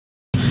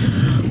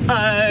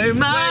Oh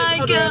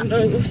my god.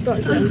 No, we'll start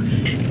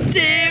again.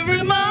 Dear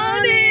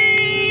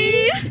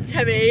Romani!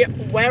 Temmie,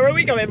 where are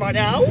we going right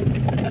now?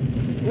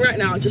 Right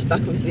now, just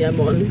back onto the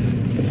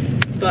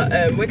M1.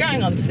 But we're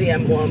going onto the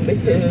M1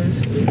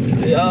 because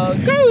we are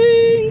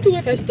going to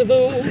a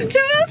festival. To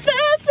a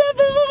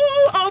festival!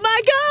 Oh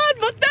my god,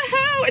 what the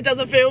hell? It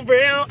doesn't feel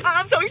real.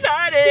 I'm so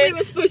excited. We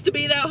were supposed to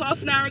be there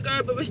half an hour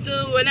ago, but we're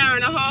still an hour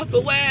and a half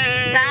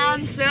away.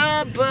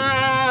 Bouncer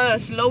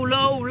bus, low.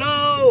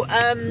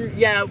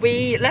 Yeah,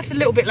 we left a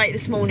little bit late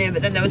this morning,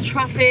 but then there was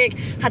traffic.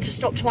 Had to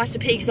stop twice to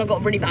pee because I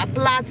got a really bad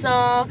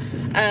bladder.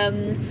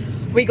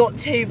 We got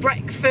to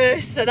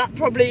breakfast, so that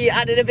probably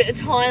added a bit of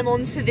time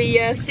onto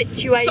the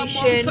situation.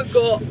 Someone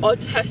forgot our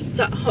tests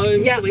at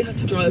home, so we had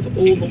to drive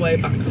all the way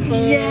back home.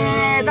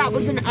 Yeah, that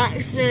was an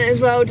accident as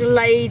well,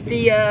 delayed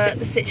the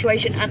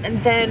situation.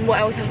 And then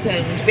what else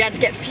happened? We had to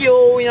get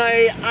fuel, you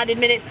know, added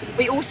minutes.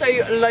 We also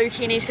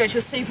low-key need to go to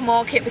a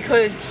supermarket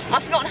because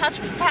I've forgotten how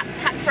to pack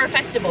for a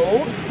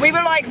festival. We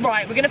were like,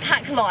 right, we're gonna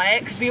pack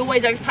light because we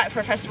always overpack for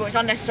a festival. It's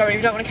unnecessary,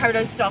 we don't want to carry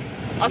those stuff.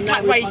 I've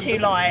packed way too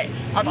light.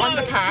 I've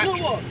underpacked. You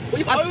know what?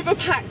 We've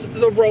overpacked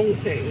the wrong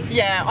things.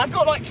 Yeah, I've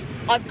got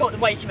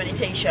way too many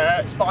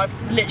t-shirts, but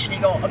I've literally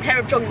got a pair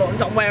of jogging bottoms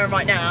that I'm wearing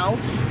right now,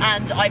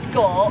 and I've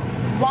got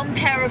one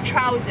pair of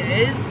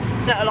trousers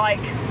that are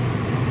like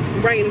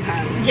rain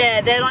pants.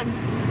 Yeah, they're like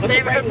a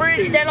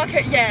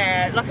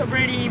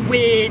really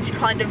weird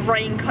kind of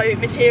raincoat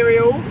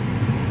material.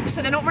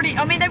 So they're not really.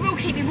 I mean, they will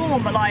keep me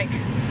warm, but like.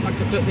 I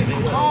don't think they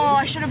will. Oh,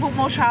 I should have bought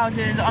more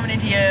trousers. I'm an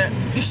idiot.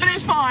 But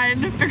it's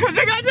fine because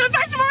we're going to a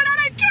festival and I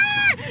don't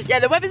care. Yeah,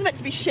 the weather's meant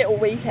to be shit all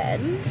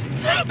weekend,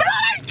 but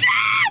I don't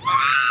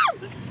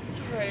care.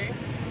 Sorry.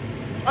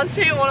 I'm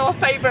seeing one of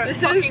my favourite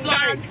fucking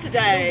bands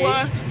today.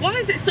 Why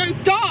is it so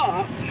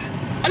dark?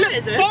 I look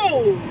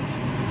bold.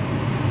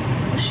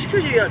 Just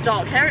because you got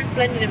dark hair, it's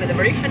blending in with the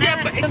roof, isn't it?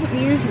 Yeah, but it doesn't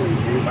usually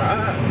do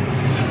that.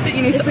 I think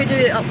you need if we do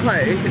it up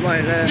close, it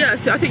won't. Yeah,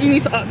 so I think you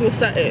need to up your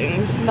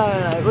settings.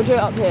 No, we'll do it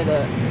up here.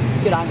 Look, it's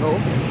a good angle.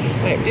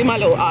 Wait, do my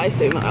little eye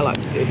thing that I like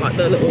to do, like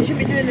the little. You should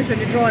be doing this when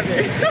you're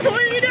driving. What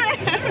are you doing?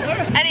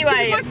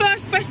 Anyway, this is my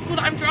first festival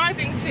that I'm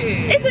driving to.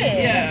 Is it?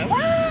 Yeah.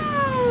 Wow.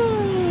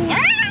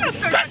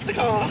 Scratch the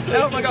car.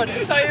 Oh my god.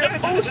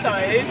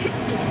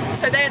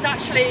 So there's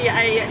actually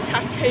a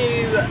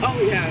tattoo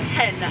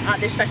tent at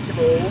this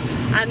festival,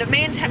 and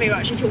me and Temmie were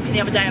actually talking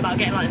the other day about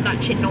getting like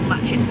matching,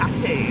 non-matching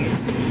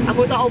tattoos, and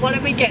we was like, oh, why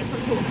don't we get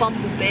some sort of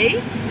bumblebee?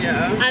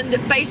 Yeah. And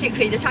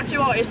basically the tattoo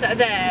artists that are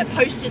there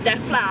posted their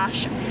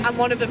flash, and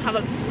one of them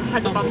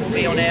has a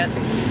bumblebee on it,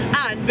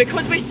 and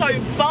because we're so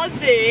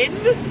buzzing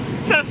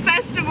for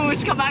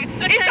festivals to come back,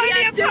 it's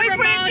only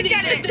appropriate to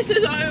get it. This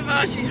is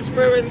over, she just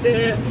ruined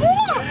it.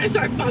 What? It's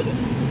like buzzing.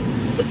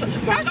 It was such a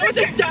bad. That was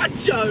a dad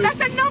joke.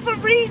 That's another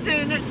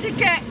reason to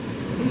get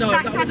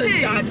that tattoo. Was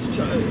a dad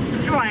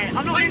joke. Right,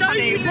 I'm not being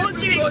funny. What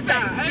do you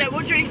expect? Yeah,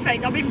 what do you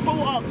expect? I've been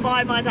brought up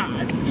by my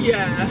dad.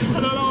 Yeah.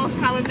 For the last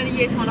however many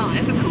years of my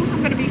life. Of course I'm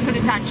going to be full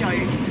of dad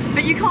jokes.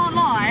 But you can't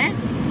lie,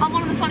 I'm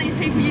one of the funniest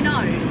people you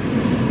know.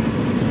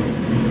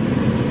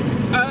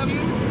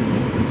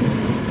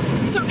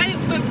 So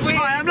anyway,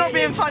 right, I'm not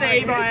being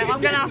funny, right,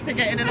 I'm going to have to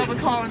get in another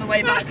car on the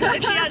way back, because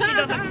if she actually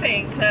doesn't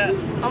think that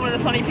I'm one of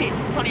the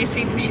funniest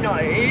people she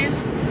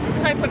knows,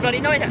 there's no point bloody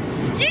knowing her.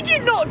 You do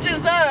not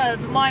deserve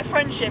my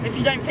friendship if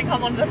you don't think I'm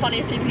one of the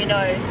funniest people you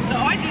know. No,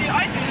 I do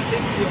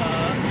think you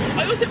are.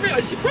 I also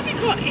realise she probably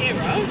can't hear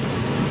us.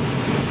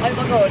 Oh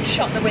my god,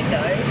 shut the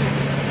window.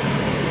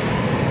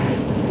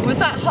 Was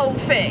that whole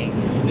thing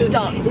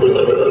done?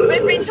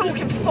 We've been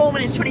talking for 4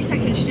 minutes 20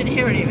 seconds, she didn't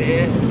hear any of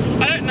it.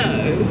 I don't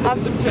know.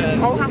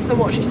 I'll have to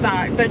watch this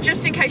back, but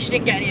just in case you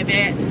didn't get any of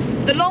it,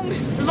 the long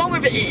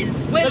of it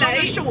is, we're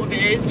late. The short of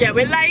it is, yeah,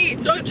 we're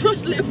late. Don't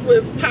trust Liv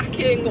with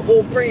packing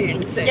or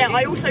bringing things. Yeah,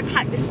 I also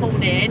packed this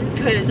morning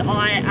because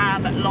I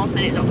am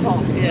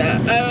lastminute.com.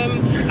 Yeah,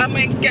 and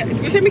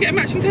we said we're getting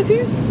matching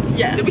tattoos?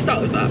 Yeah. Did we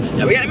start with that?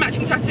 Yeah, we're getting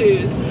matching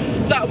tattoos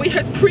that we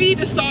had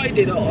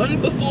pre-decided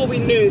on before we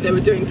knew they were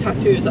doing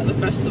tattoos at the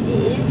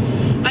festival.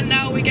 And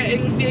now we're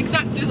getting the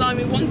exact design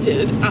we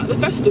wanted at the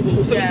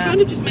festival, so it's kind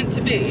of just meant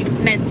to be.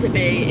 Meant to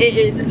be. It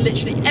is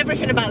literally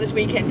everything about this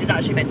weekend is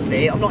actually meant to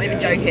be. I'm not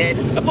even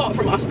joking. Apart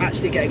from us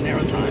actually getting there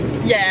on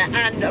time. Yeah,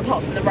 and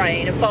apart from the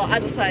rain. But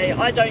as I say,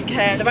 I don't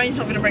care. The rain's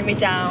not going to bring me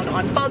down.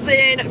 I'm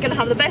buzzing. I'm going to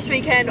have the best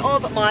weekend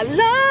of my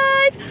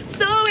life.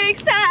 So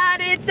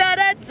excited. Da,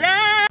 da,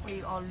 da.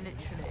 We are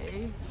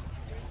literally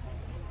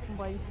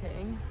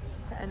waiting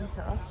to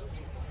enter.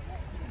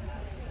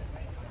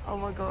 Oh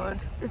my god,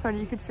 if only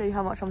you could see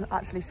how much I'm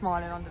actually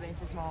smiling underneath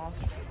this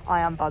mask. I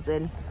am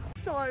buzzing.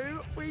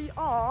 So we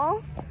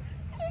are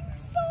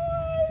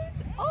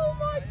inside. Oh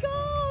my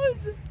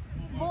god.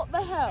 What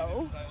the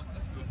hell?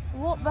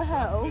 What the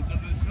hell?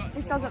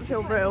 This doesn't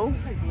feel real.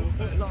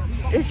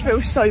 This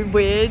feels so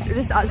weird.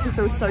 This actually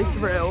feels so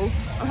surreal.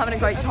 I'm having a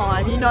great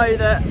time. You know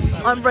that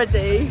I'm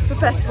ready for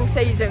festival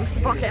season because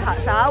the bucket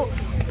hat's out.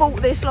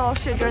 Bought this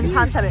last year during the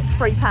pandemic,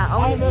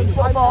 £3.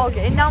 What a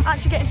bargain. Now I'm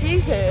actually getting to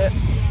use it.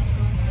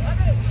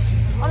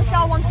 On a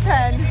scale of 1 to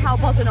 10, how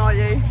buzzing are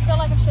you? I feel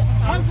like I'm shitting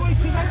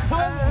myself.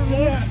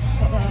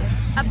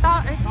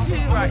 bit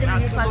too right now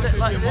because I look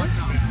like this.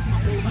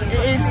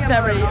 It is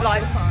very,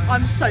 like,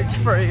 I'm soaked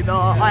through,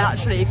 but I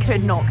actually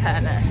could not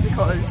care less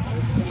because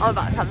I'm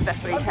about to have the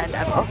best weekend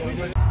ever.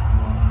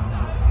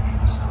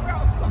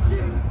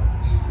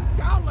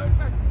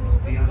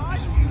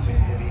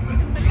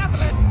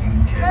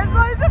 There's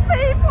loads of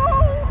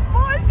people!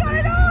 What is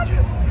going on?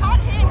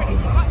 Can't hear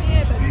anything, can't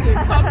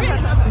hear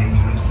anything.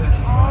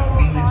 Oh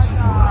my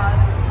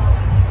god.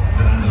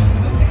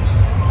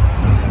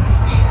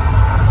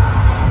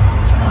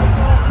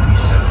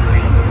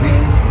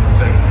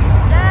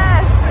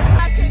 Yes!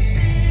 I can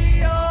see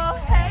your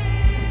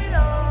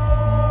halo.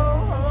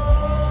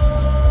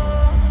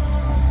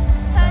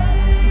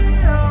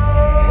 Halo.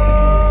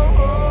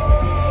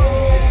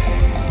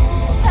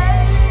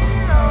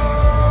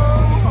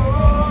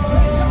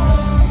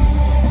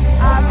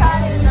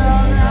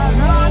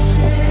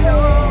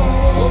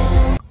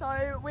 So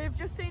we've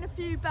just seen a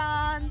few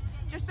bands,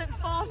 just spent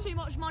far too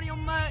much money on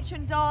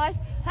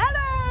merchandise.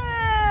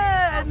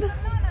 Helen!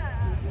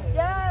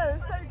 Yeah, it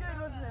was so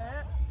good, wasn't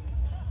it?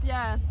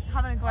 Yeah,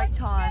 having a great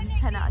time,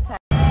 10 out of 10.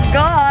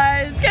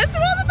 Guys, guess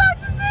what I'm about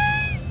to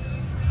see?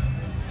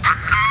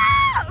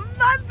 Ah,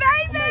 my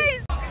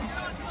babies!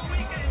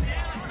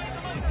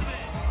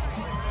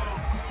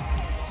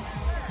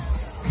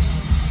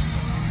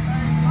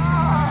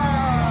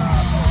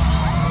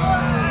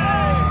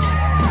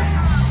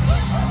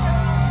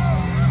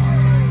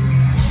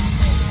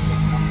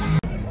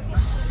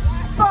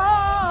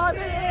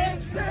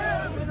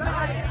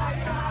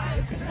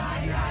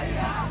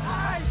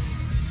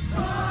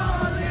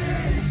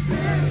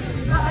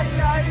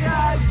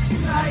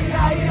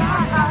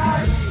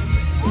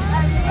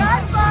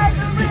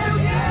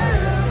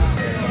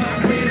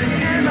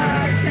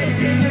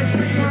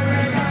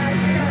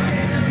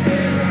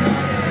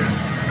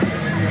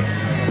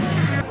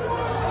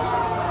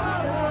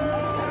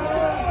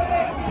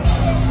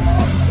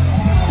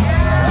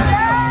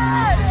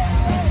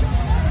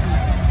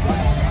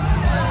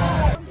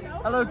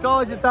 Hello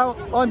guys,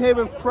 I'm here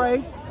with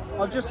Craig.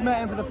 I've just met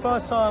him for the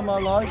first time in my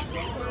life.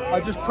 I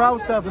just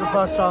crowd surfed for the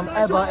first time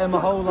ever in my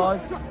whole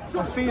life.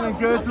 I'm feeling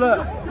good.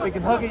 Look, we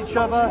can hug each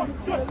other.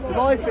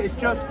 Life is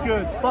just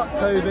good. Fuck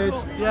COVID.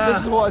 Yeah.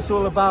 This is what it's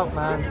all about,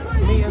 man.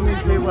 Meeting new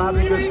people,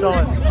 having a good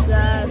time.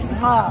 Yes.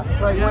 Ha!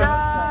 Craig,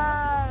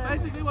 Yeah.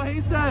 Basically what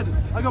he said.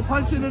 I got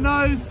punched in the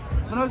nose.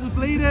 My nose is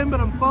bleeding, but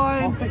I'm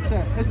fine. I'll fix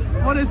it. It's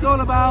what it's all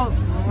about.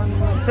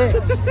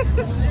 Fixed.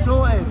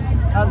 Sorted.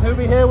 And who are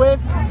we here with?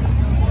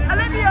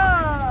 Olivia!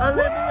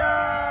 Olivia!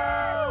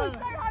 I'm so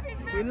happy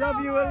to be We love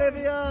you,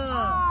 Olivia!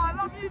 Oh, I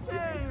love you too!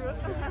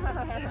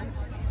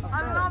 I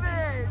love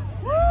it!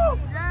 Woo!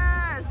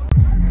 Yes!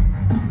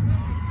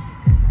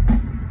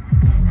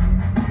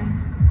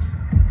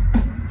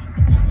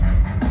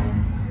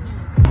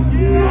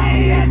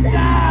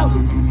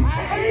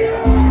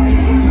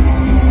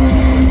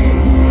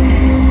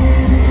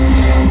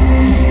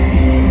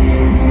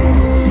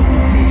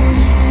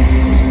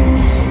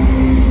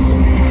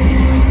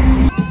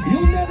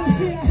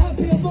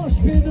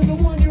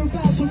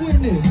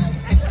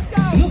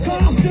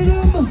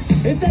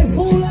 If they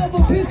fall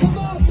over, pick them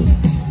up.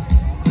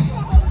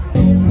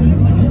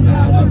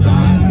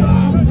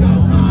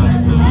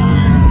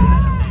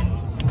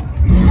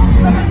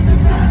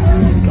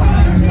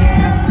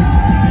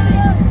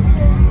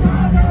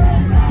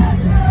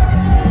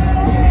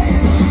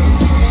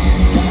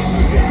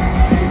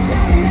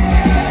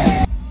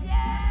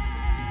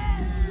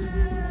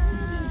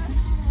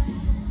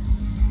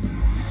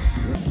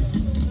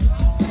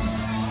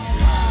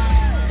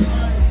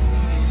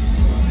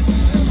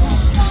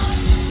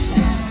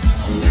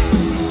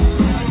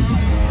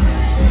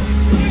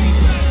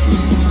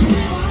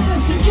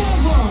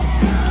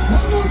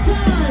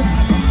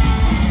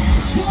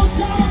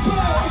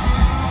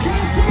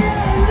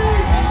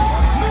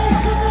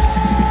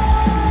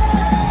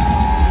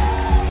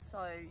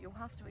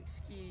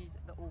 Excuse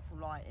the awful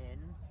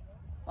lighting,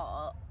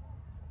 but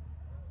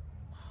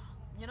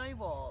you know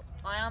what?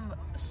 I am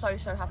so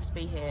happy to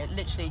be here.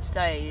 Literally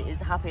today is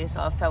the happiest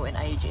I've felt in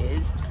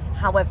ages.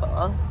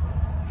 However,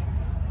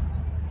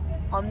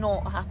 I'm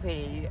not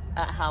happy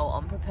at how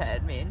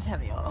unprepared me and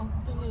Temmie are.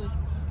 The thing is,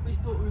 we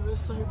thought we were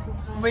so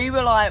prepared. We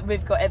were like,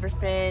 we've got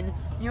everything.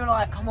 You were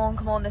like, come on,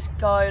 let's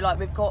go. Like,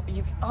 we've got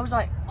you. I was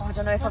like, oh, I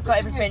don't know if I've got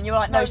everything. You were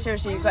like, no,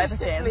 seriously, you've got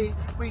everything.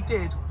 We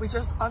did. We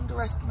just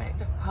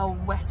underestimated how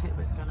wet it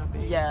was gonna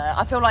be. Yeah,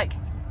 I feel like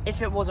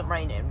if it wasn't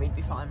raining, we'd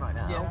be fine right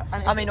now. Yeah,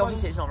 and I mean,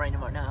 obviously it's not raining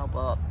right now,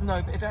 but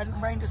no. But if it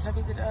hadn't rained as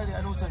heavy as it did earlier,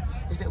 and also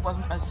if it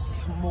wasn't as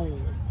small.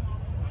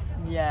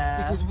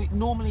 Yeah. Because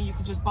normally you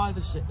could just buy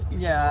the shit that you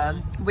yeah.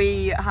 want.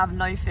 We have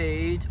no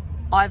food.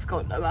 I've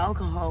got no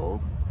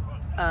alcohol.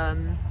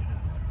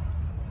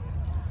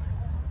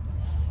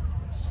 It's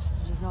just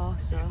a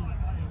disaster.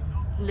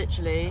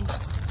 Literally,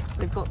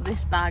 we've got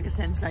this bag of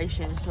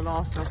sensations to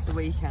last us the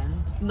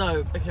weekend.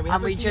 No, okay, we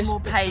have and we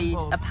just paid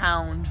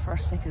 £1 for a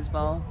Snickers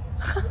bar.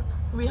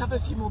 We have a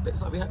few more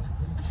bits, like we have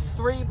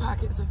 3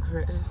 packets of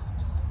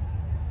crisps,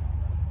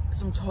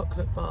 some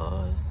chocolate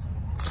bars,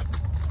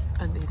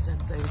 and these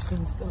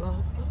sensations to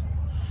last us.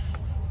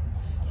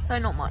 So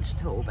not much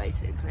at all,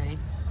 basically.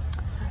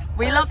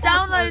 We love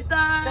Download though.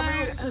 Can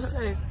we just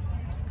say,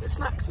 the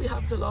snacks we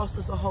have to last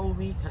us a whole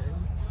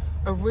weekend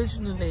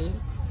originally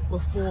were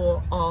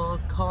for our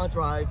car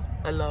drive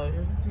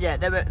alone. Yeah,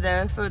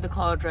 they're for the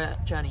car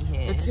journey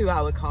here. A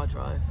 2-hour car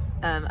drive.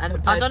 And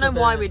I don't know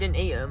why we didn't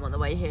eat them on the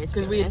way here.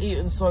 Because we had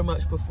eaten so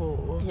much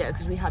before. Yeah,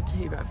 because we had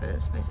 2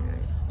 breakfasts, basically.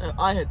 No,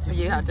 I had 2.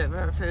 You had 2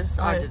 breakfasts,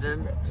 I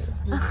didn't.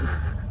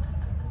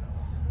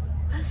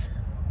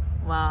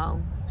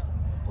 Wow.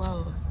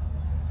 Wow.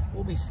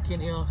 We'll be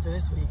skinny after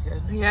this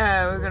weekend.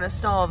 Yeah, we're gonna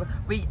starve.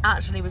 We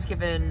actually was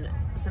given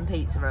some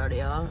pizza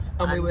earlier.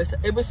 And it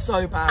was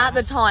so bad. At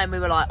the time we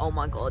were like, oh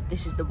my god,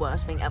 this is the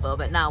worst thing ever.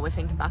 But now we're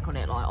thinking back on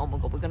it like, oh my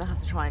god, we're gonna have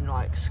to try and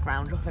like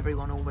scrounge off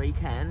everyone all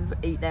weekend,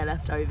 eat their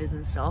leftovers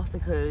and stuff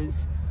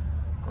because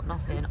got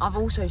nothing. I've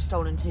also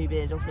stolen 2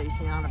 beers off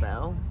Lucy and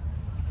Annabelle.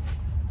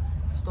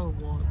 Stolen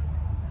 1.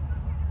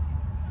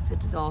 It's a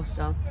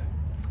disaster.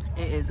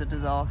 It is a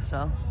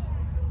disaster.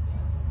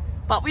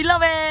 But we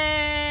love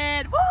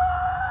it! Woo!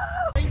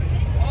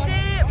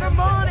 Dear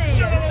Romani,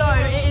 so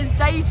it is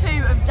day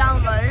 2 of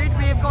Download.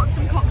 We have got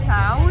some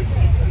cocktails.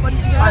 What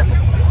did you get?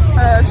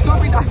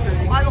 Strawberry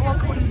daiquiri. I got one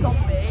called a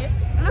zombie.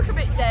 I look a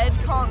bit dead,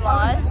 can't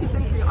lie. I was actually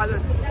thinking I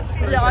look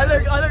so bad.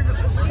 I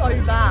look so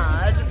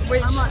bad,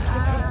 which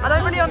I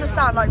don't really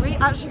understand. Like, we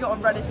actually got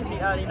a relatively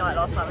early night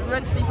last night. We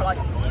went to sleep at like...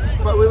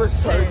 But we were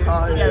so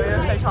tired. Yeah, we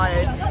were so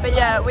tired. But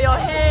yeah, we are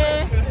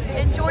here,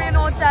 enjoying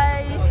our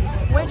day.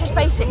 We're just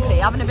basically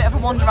having a bit of a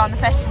wander around the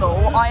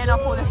festival, eyeing up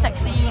all the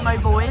sexy emo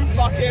boys.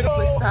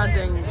 We're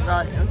standing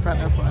right in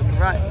front of one,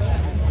 right?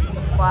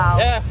 Wow.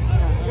 Yeah.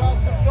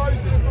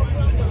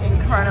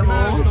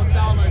 Incredible.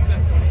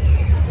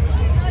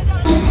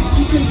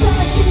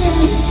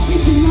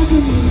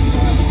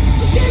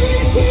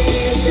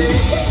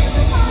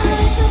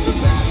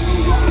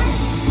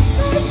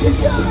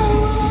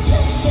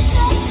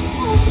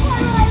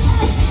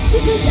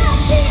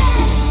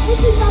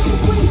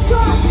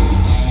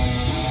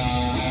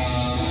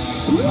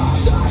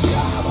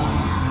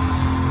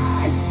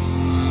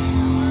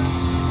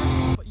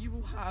 But you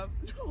will have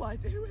no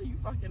idea where you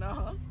fucking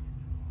are.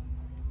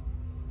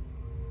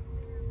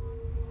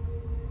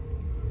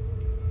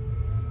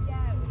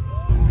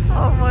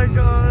 Oh my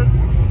god.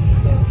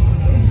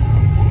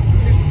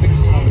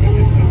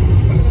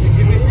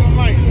 Is this your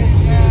mic?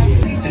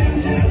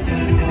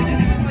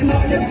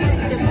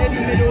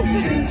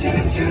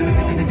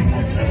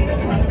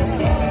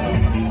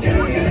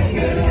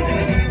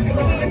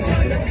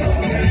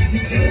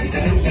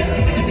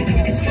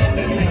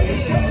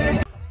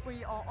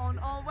 We are on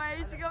our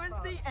way to go and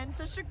see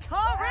Enter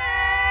Shikari!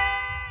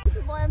 This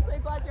is why I'm so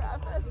glad you're at a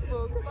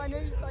festival, because I know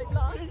you like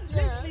last year.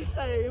 Literally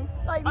same.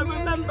 Like I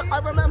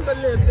remember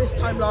Liv this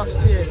time last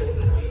year.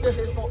 Liv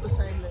is not the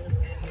same Liv.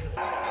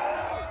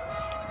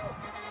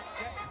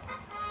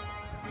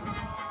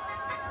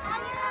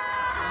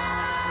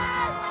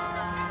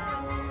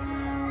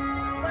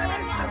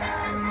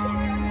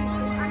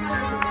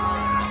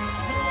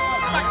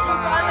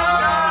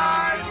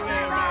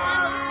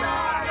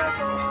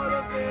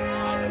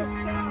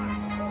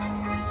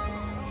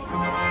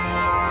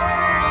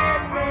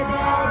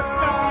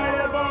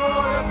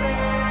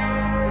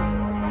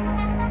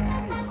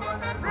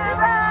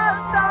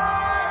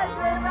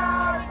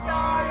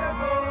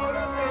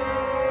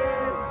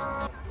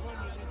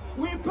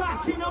 We're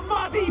back in a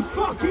muddy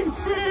fucking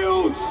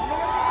field!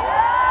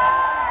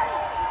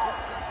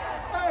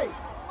 Hey,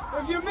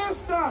 have you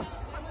missed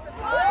us?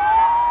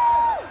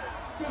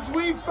 Because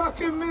we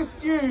fucking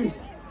missed you.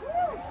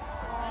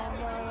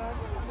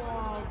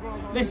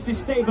 Let's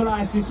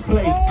destabilise this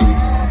place.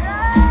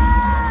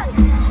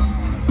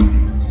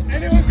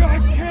 Anyone got a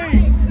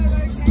key?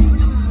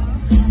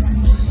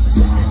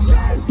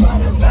 For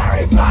the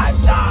very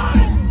first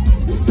time!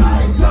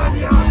 Starting from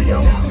the audio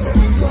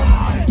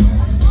cry.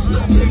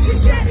 Looking to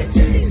get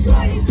into these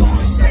bloody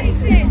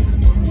spaces.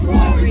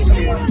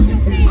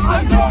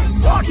 I don't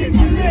fucking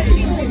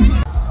believe.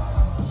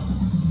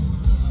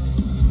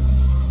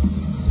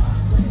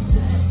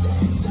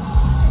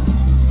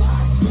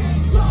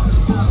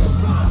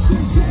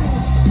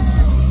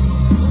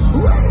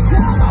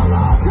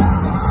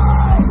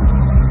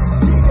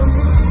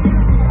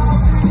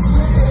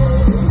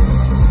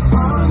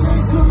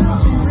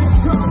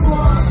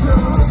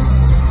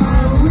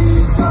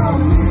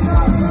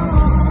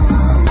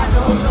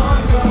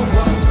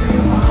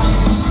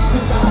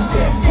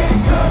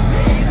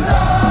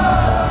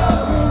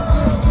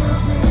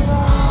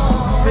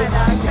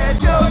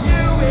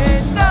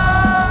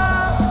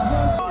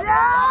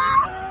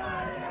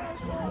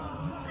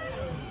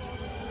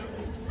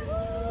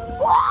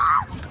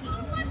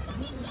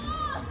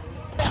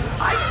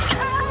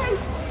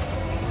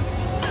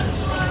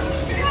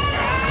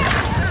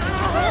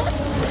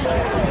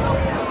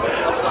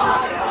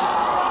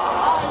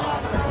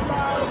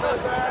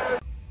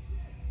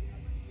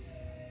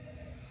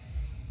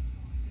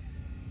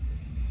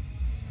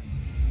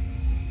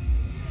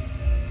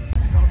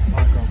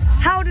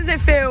 How does it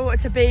feel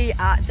to be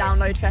at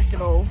Download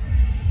Festival?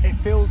 It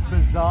feels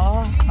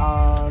bizarre.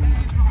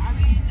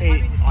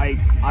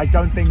 I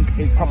don't think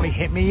it's probably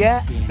hit me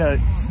yet that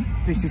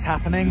this is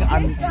happening.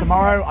 And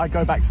tomorrow I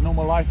go back to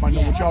normal life, my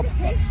normal job,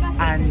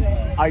 and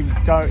I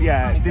don't.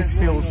 Yeah, this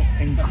feels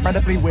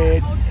incredibly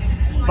weird.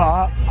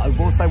 But I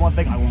will say one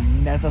thing: I will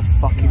never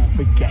fucking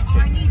forget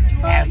it.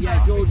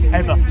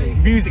 Ever.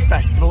 Music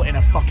festival in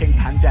a fucking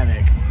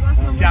pandemic.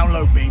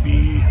 Download,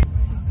 baby.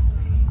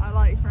 I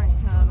like Frank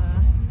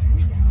Turner.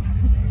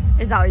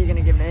 Is that what you're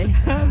gonna give me?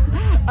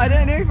 I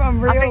don't know if I'm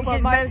real. I think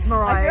she's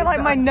mesmerised. I feel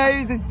like my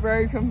nose is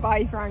broken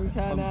by Frank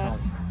Turner.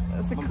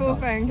 It's a cool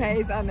phone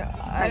case, and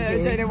I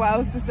don't know what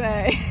else to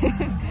say.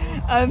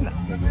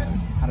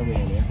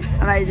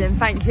 Amazing,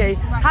 thank you.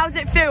 How does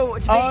it feel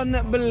to be...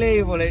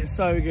 Unbelievable, it's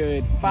so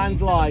good.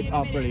 Bands live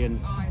are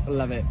brilliant.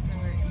 Love it.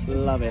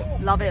 Love it.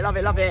 Love it, love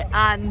it, love it.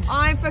 And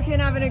I'm fucking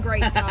having a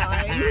great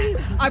time.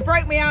 I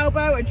broke my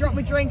elbow, I dropped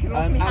my drink and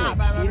lost my hat,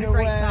 but I'm having a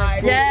great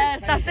time.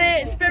 yes, that's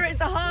it.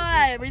 Spirits are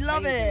high. We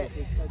love it.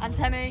 And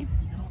Temmie,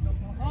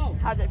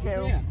 how does it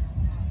feel?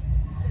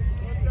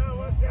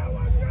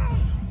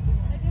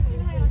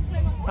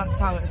 That's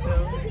how it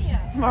feels.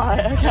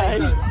 Right, okay.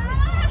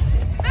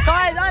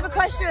 Guys, I have a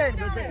question.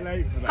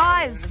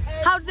 Guys,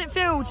 how does it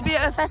feel to be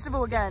at a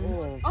festival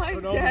again?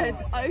 I'm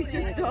dead. I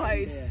just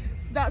died.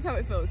 That's how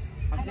it feels.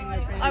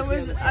 I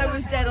was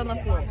dead on the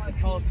floor.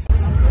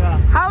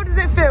 How does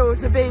it feel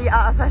to be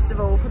at a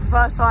festival for the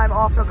first time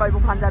after a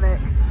global pandemic?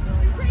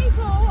 Pretty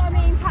cool. I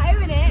mean,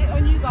 tattooing it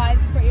on you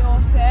guys is pretty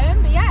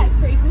awesome. But yeah, it's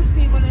pretty cool to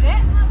be one in it.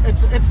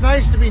 It's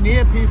nice to be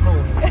near people.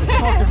 It's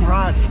fucking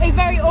rad. It's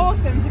very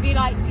awesome to be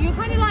like, you're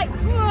kind of like,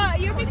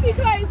 you're a bit too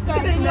close,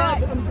 but then you're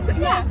like,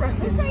 yeah,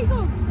 it's pretty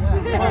cool.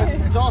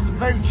 It's awesome,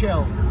 very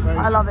chill.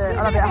 I love it,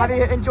 I love it. Have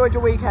you enjoyed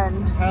your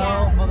weekend?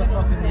 Hell,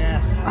 motherfucking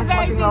yes. I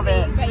fucking love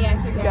it. But yeah,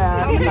 it's good.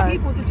 Yeah, How many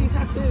people did you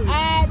tattoo?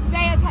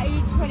 Today I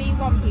tattooed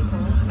 21 people.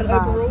 And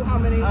overall, how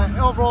many?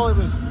 Overall, it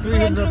was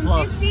 300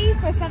 plus. 350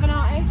 for 7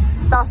 artists.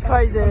 That's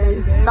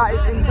crazy. That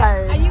is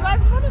insane. And you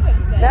guys are one of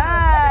them, so.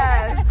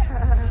 Yes.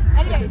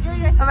 Anyway, enjoy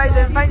the rest of the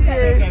Amazing, thank you.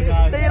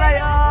 Okay, See you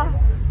later.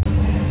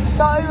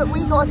 So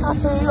we got a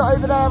tattoo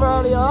over there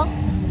earlier.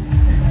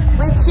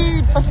 We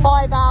queued for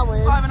 5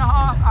 hours. 5.5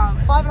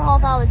 hours.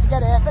 5.5 hours to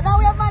get it, but now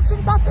we have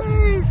matching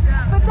tattoos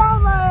for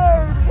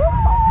download.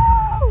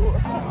 Woo!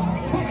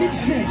 Fucking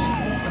shit.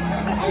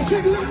 I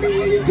said, let me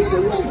hear you do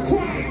the wolf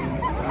cry.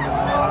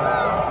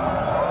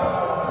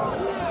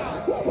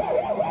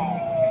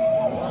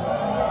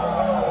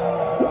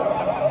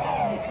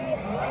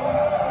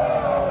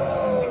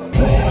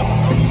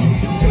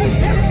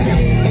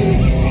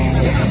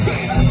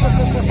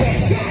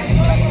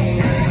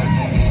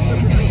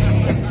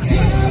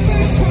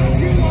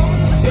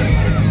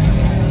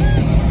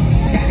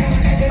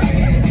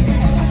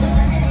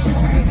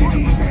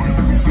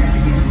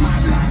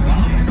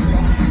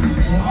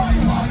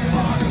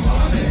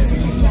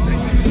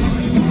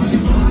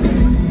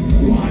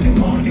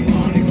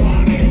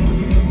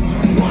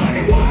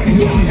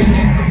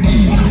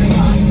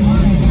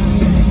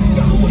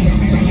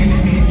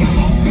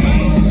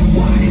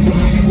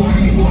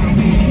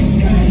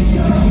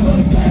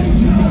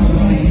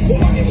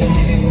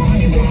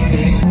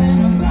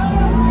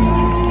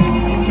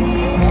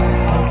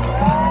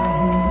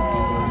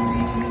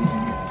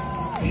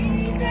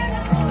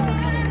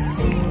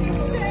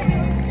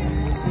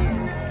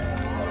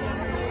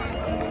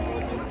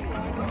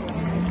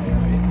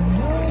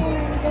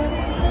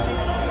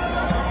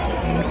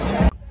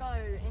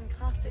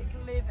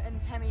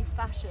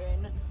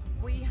 Fashion,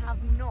 we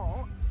have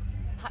not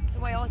packed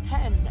away our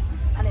tent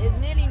and it is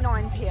nearly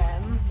 9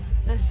 PM.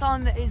 The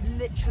sun is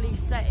literally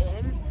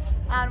setting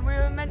and we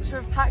were meant to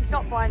have packed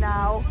up by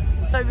now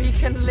so we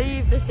can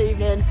leave this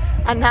evening,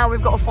 and now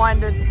we've got to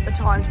find a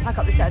time to pack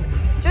up this tent.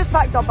 Just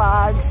packed our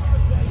bags,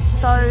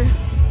 so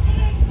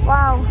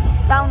wow,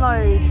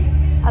 download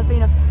has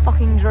been a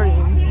fucking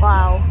dream.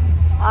 Wow,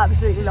 I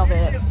absolutely love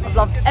it. I've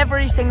loved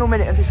every single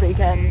minute of this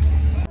weekend.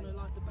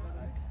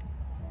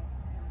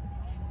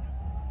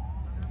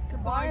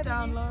 Goodbye,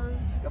 download.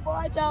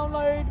 Goodbye,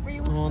 download.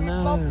 We've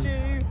loved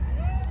you.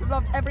 We've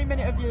loved every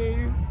minute of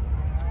you.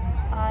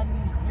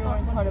 And you're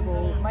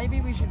incredible. Maybe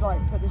we should like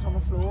put this on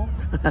the floor.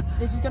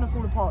 This is going to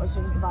fall apart as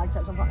soon as the bag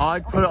sets on fire.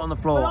 I'd put it on the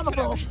floor. Put it on the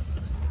floor.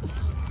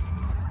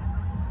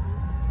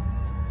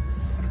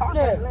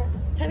 Look,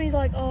 Temmie's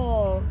like,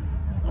 oh,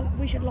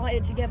 we should light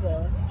it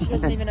together. She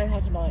doesn't even know how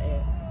to light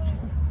it.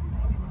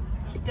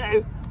 You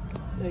do.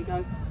 There you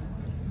go.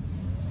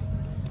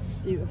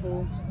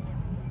 Beautiful.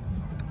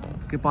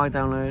 Goodbye,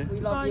 download. We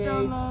love you.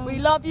 Download. We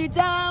love you,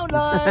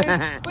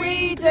 download.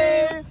 We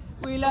do.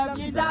 We love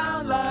you,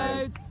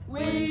 download.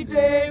 We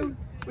do.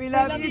 We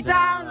love you,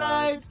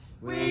 download.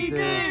 We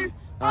do.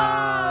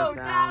 Oh,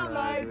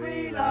 download.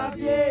 We love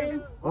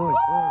you. Oi,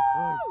 oi,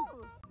 oi.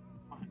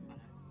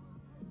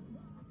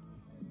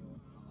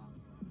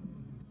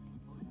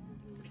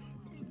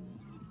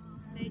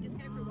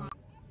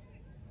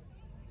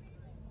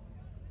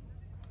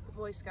 The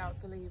Boy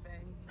Scouts are leaving.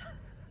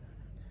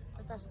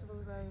 The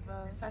festival's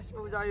over. The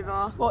festival's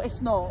over. Well,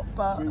 it's not,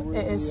 but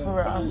it is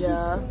for us.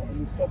 Yeah.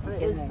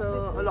 It is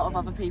for a lot of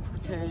other people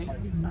too.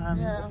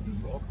 Yeah.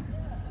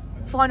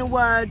 Final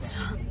words,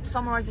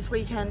 summarise this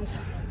weekend.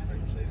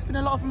 It's been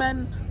a lot of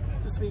men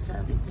this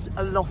weekend.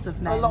 A lot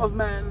of men. A lot of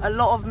men. A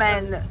lot of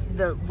men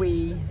that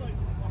we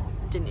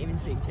didn't even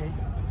speak to.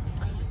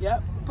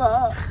 Yep,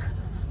 but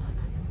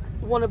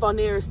one of our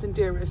nearest and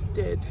dearest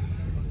did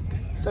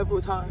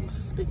several times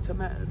speak to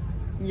men.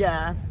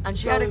 Yeah, and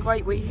she had a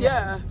great weekend.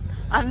 Yeah.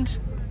 And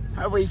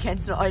her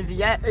weekend's not over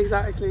yet.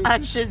 Exactly.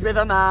 And she's with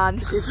a man.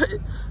 She's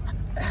with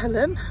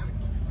Helen.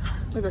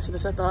 Maybe I should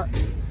have said that.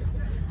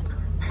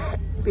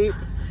 Beep.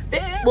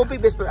 Beep. We'll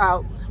beep this bit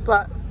out,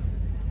 but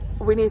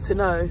we need to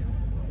know,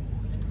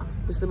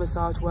 was the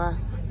massage worth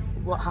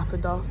what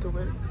happened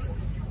afterwards?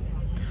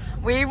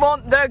 We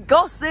want the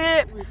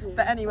gossip!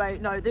 But anyway,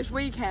 no, this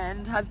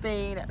weekend has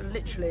been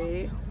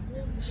literally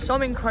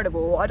some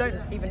incredible. I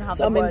don't even have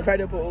Some the word.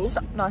 incredible?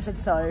 No, I said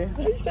so.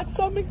 You said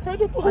some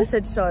incredible. I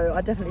said so.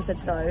 I definitely said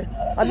so.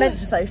 I meant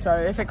to say so.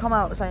 If it come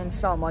out saying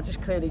some, I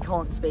just clearly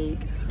can't speak.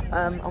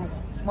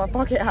 My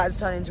bucket hat's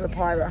turned into a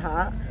pirate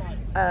hat.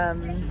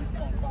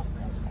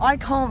 I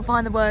can't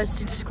find the words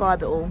to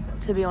describe it all,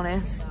 to be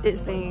honest.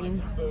 It's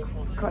been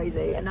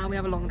crazy. And now we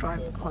have a long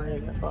drive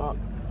home, but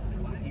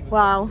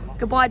wow.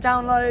 Goodbye,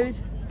 download.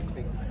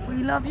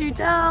 We love you,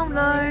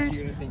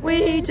 download.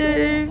 We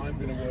do.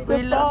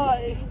 We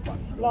love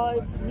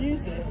live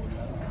music.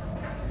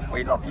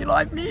 We love you,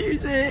 live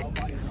music.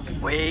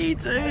 We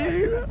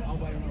do.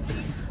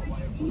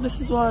 This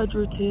is why I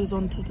drew tears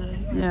on today.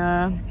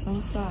 Yeah.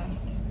 So sad.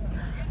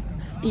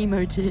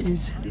 Emo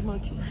tears. Emo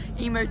tears.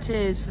 Emo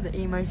tears for the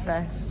emo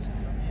fest.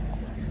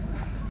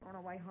 We're on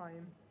our way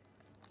home.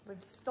 We've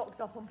stocked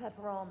up on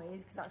pepperonis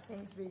because that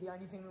seems to be the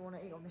only thing we want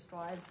to eat on this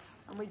drive.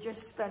 And we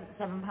just spent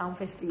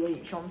 £7.50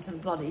 each on some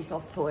bloody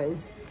soft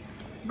toys.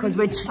 Because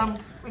we need some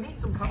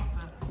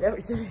comfort. Yeah,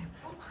 we do.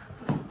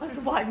 I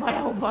just wiped my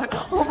elbow.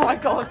 Oh my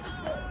god.